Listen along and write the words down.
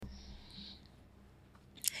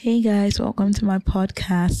Hey guys, welcome to my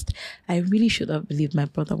podcast. I really should have believed my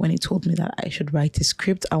brother when he told me that I should write a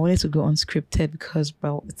script. I wanted to go unscripted because,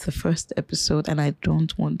 well, it's the first episode and I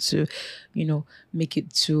don't want to, make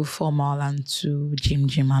it too formal and too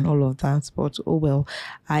gym and all of that. But oh well,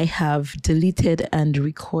 I have deleted and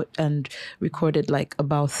recorded like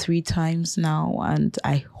about 3 times now, and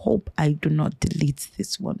I hope I do not delete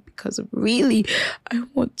this one because really I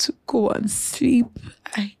want to go and sleep.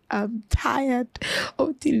 I'm tired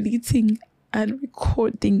of deleting and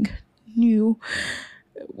recording new.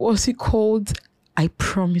 What's it called? I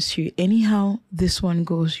promise you, anyhow this one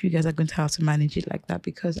goes, you guys are going to have to manage it like that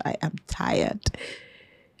because I am tired.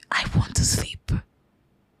 I want to sleep.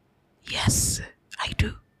 Yes, I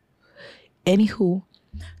do. Anywho,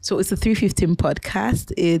 so it's a 315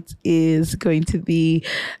 podcast. It is going to be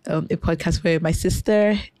a podcast where my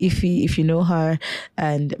sister, if you know her,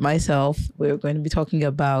 and myself, we're going to be talking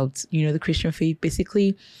about, the Christian faith.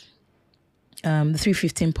 Basically, the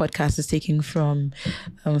 315 podcast is taken from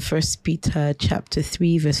 1 Peter chapter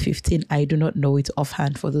 3, verse 15. I do not know it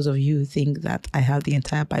offhand for those of you who think that I have the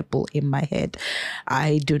entire Bible in my head.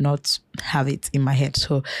 I do not have it in my head.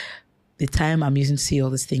 So the time I'm using to see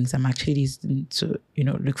all these things, I'm actually using to,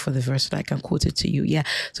 look for the verse so that I can quote it to you. Yeah.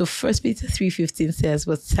 So 1 Peter 3:15 says,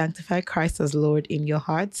 "But sanctify Christ as Lord in your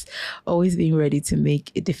hearts, always being ready to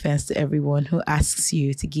make a defense to everyone who asks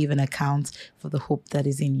you to give an account for the hope that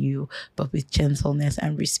is in you, but with gentleness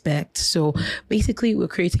and respect." So basically, we're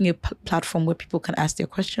creating a platform where people can ask their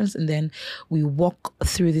questions, and then we walk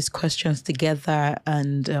through these questions together,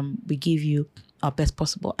 and we give you our best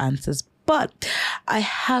possible answers. But I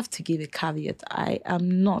have to give a caveat. I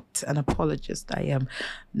am not an apologist. I am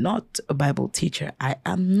not a Bible teacher. I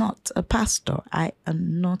am not a pastor. I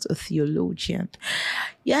am not a theologian.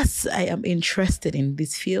 Yes, I am interested in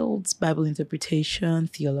these fields: Bible interpretation,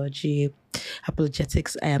 theology,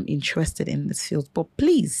 apologetics. I am interested in this field. But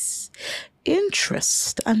please,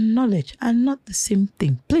 interest and knowledge are not the same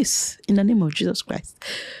thing. Please, in the name of Jesus Christ,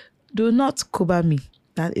 do not cover me.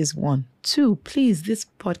 That is one. 2, please, this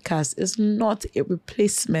podcast is not a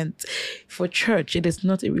replacement for church. It is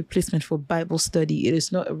not a replacement for Bible study. It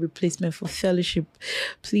is not a replacement for fellowship.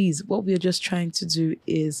 Please, what we are just trying to do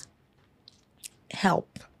is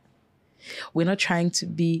help. We're not trying to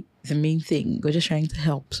be the main thing. We're just trying to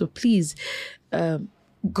help. So please,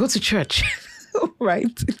 go to church,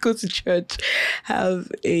 right? Go to church.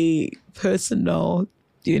 Have a personal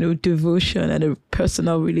devotion and a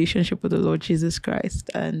personal relationship with the Lord Jesus Christ,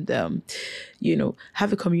 and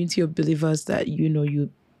have a community of believers that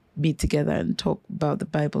you meet together and talk about the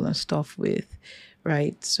Bible and stuff with,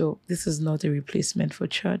 right? So this is not a replacement for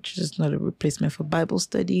church. This is not a replacement for Bible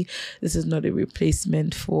study. This is not a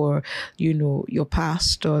replacement for your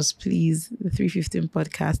pastors. Please, the 315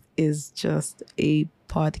 podcast is just a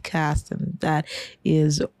podcast, and that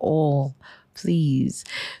is all. Please.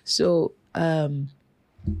 So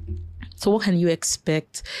what can you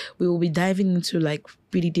expect? We will be diving into like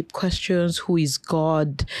really deep questions. Who is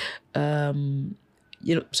God?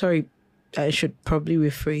 Sorry, I should probably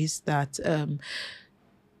rephrase that.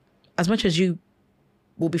 As much as you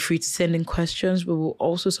will be free to send in questions, we will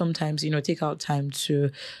also sometimes, take our time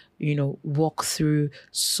to, walk through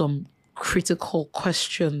some critical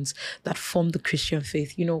questions that form the Christian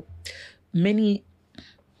faith. I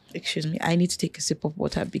need to take a sip of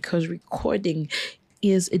water because recording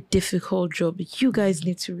is a difficult job. You guys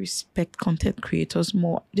need to respect content creators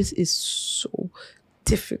more. This is so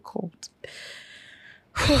difficult.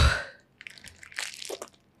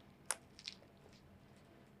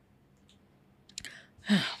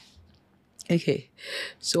 Okay,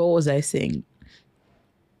 so what was I saying?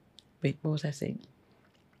 Wait, what was I saying?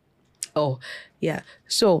 Oh, yeah.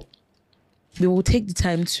 So we will take the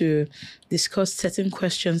time to discuss certain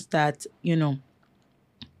questions that,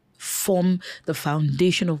 form the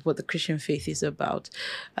foundation of what the Christian faith is about.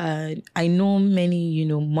 I know many,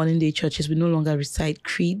 modern day churches, we no longer recite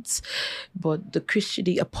creeds, but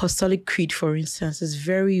the apostolic creed, for instance, is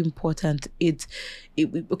very important. We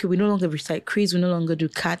no longer recite creeds. We no longer do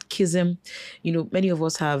catechism. Many of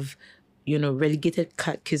us have, relegated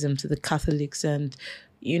catechism to the Catholics, and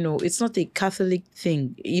it's not a Catholic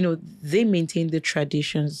thing. They maintain the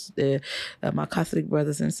traditions, our Catholic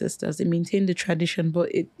brothers and sisters, they maintain the tradition,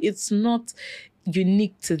 but it's not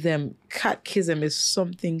unique to them. Catechism is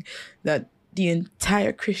something that the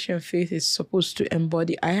entire Christian faith is supposed to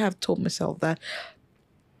embody. I have told myself that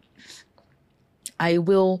I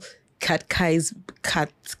will catechize,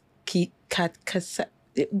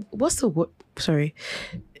 what's the word? Sorry.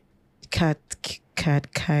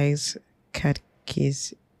 Catechize,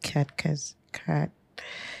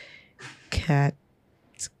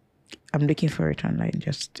 I'm looking for it online.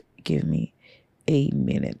 Just give me a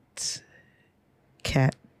minute.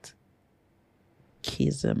 Catechism.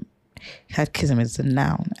 Catechism is a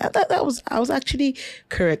noun. I was actually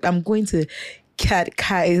correct. I'm going to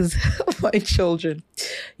catechize my children.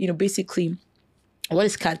 Basically, what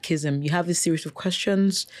is catechism? You have this series of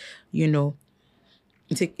questions.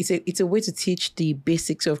 It's a way to teach the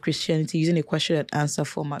basics of Christianity using a question and answer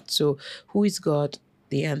format. So, who is God?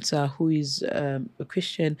 The answer. Who is a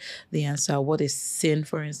Christian? The answer. What is sin,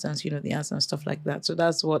 for instance? The answer and stuff like that. So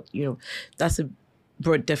that's what, that's a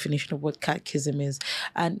broad definition of what catechism is.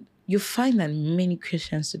 And you find that many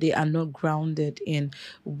Christians today are not grounded in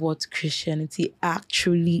what Christianity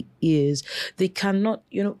actually is. They cannot,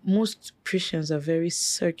 most Christians are very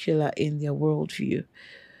circular in their worldview,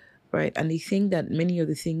 right? And they think that many of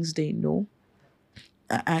the things they know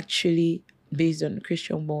are actually based on the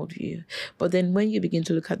Christian worldview. But then when you begin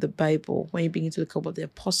to look at the Bible, when you begin to look at what the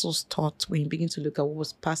apostles taught, when you begin to look at what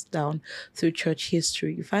was passed down through church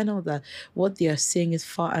history, you find out that what they are saying is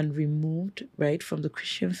far and removed, right, from the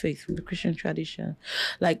Christian faith, from the Christian tradition.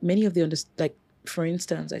 Like many of the for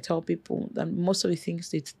instance, I tell people that most of the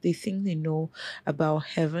things they think they know about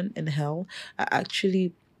heaven and hell are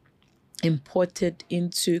actually imported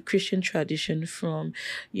into Christian tradition from,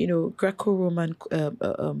 Greco-Roman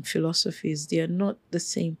philosophies. They are not the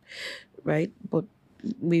same, right? But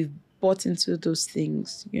we've bought into those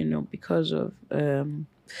things, because of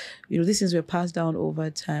these things were passed down over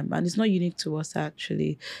time, and it's not unique to us.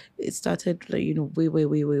 Actually, it started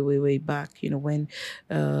way back. When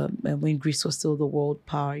Greece was still the world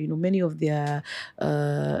power. Many of their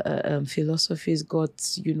philosophies got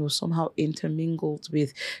somehow intermingled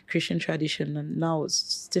with Christian tradition, and now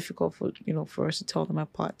it's difficult for us to tell them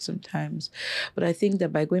apart sometimes. But I think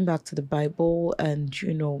that by going back to the Bible and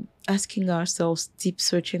asking ourselves deep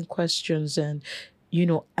searching questions and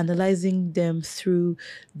analyzing them through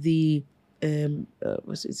the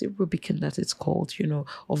is it Rubicon that it's called,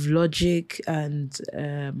 of logic and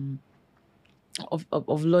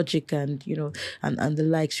of logic and and the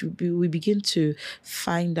likes, we begin to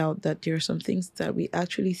find out that there are some things that we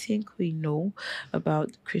actually think we know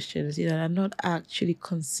about Christianity that are not actually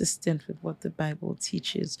consistent with what the Bible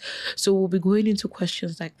teaches. So we'll be going into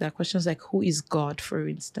questions like that, questions like, who is God, for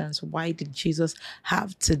instance? Why did Jesus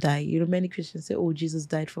have to die? Many Christians say, oh, Jesus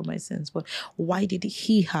died for my sins, but why did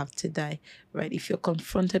he have to die, right? If you're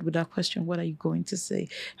confronted with that question, what are you going to say?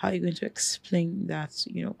 How are you going to explain that?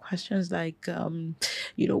 Questions like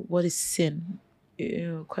what is sin?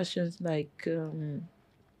 Questions like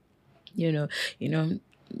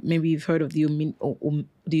maybe you've heard of the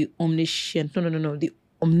omniscient, the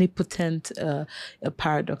omnipotent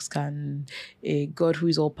paradox. Can a God who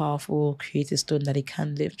is all powerful create a stone that it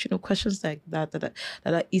can lift? Questions like that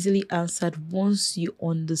are easily answered once you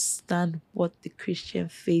understand what the Christian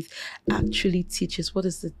faith actually teaches. What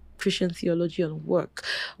is the Christian theology on work?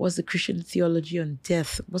 What's the Christian theology on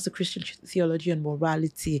death? What's the Christian theology on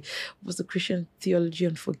morality? What's the Christian theology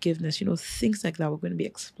on forgiveness? Things like that. We're going to be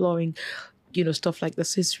exploring, stuff like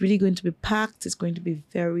this. So it's really going to be packed. It's going to be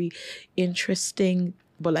very interesting.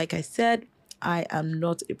 But like I said, I am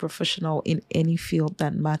not a professional in any field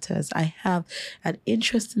that matters. I have an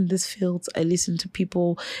interest in this field. I listen to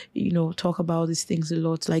people, talk about these things a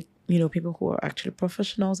lot. Like, people who are actually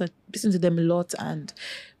professionals. I listen to them a lot and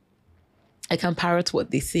I can parrot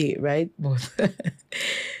what they say, right? But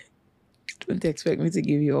don't expect me to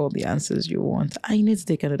give you all the answers you want. I need to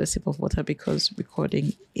take another sip of water because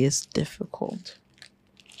recording is difficult.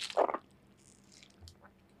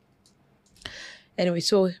 Anyway,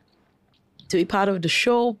 so to be part of the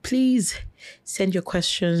show, please send your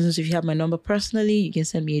questions. If you have my number personally, you can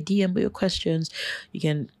send me a DM with your questions. You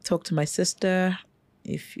can talk to my sister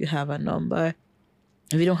if you have a number.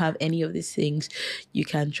 If you don't have any of these things, you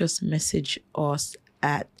can just message us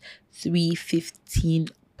at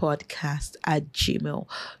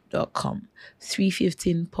 315podcast@gmail.com.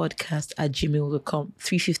 315podcast@gmail.com.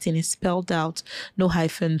 315 is spelled out, no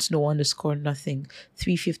hyphens, no underscore, nothing.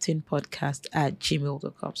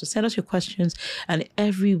 315podcast@gmail.com. So send us your questions, and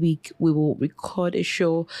every week we will record a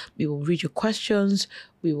show. We will read your questions.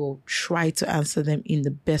 We will try to answer them in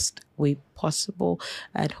the best way possible,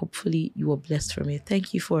 and hopefully you are blessed from it.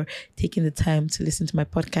 Thank you for taking the time to listen to my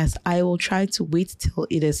podcast. I will try to wait till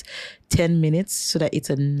it is 10 minutes so that it's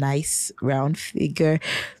a nice round figure.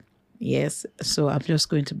 Yes, so I'm just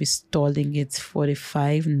going to be stalling it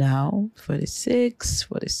 45 now, 46,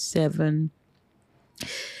 47.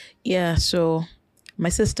 Yeah, so my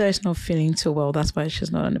sister is not feeling too well. That's why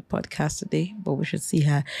she's not on the podcast today, but we should see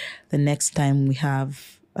her the next time we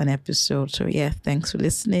have an episode. So yeah, thanks for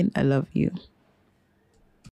listening. I love you.